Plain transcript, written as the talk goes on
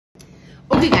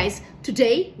Okay guys,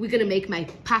 today we're gonna make my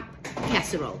pap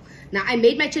casserole. Now I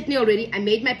made my chutney already, I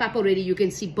made my pap already. You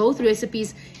can see both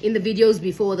recipes in the videos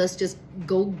before this. Just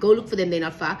go look for them, they're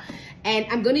not far. And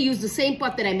I'm gonna use the same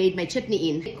pot that I made my chutney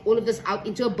in. Take all of this out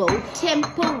into a bowl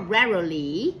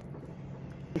temporarily.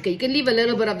 Okay, you can leave a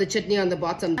little bit of the chutney on the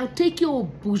bottom. Now take your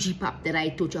bougie pap that I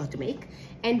taught you how to make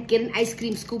and get an ice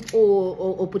cream scoop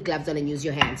or put gloves on and use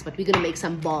your hands. But we're gonna make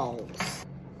some balls.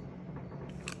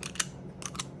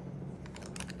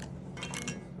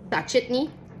 Our chutney,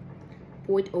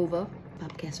 pour it over.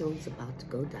 Pap casserole is about to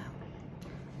go down.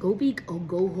 Go big or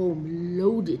go home.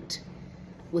 Load it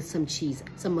with some cheese,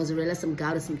 some mozzarella, some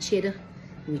Gouda, some cheddar,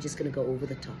 and we're just gonna go over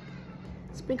the top.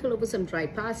 Sprinkle over some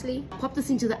dried parsley. Pop this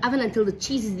into the oven until the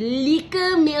cheese is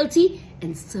lekker melty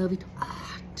and serve it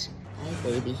hot. Hi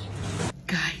baby.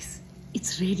 Guys,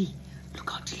 it's ready. Look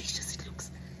how delicious it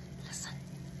looks. Listen.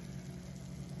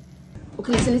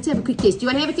 Okay, so let's have a quick taste. Do you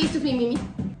want to have a taste with me, Mimi?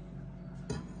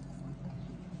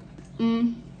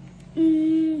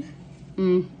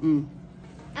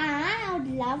 I would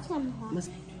love some hot. Must...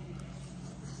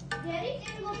 Daddy,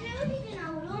 can go play with it in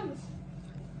our rooms.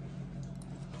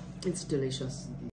 It's delicious.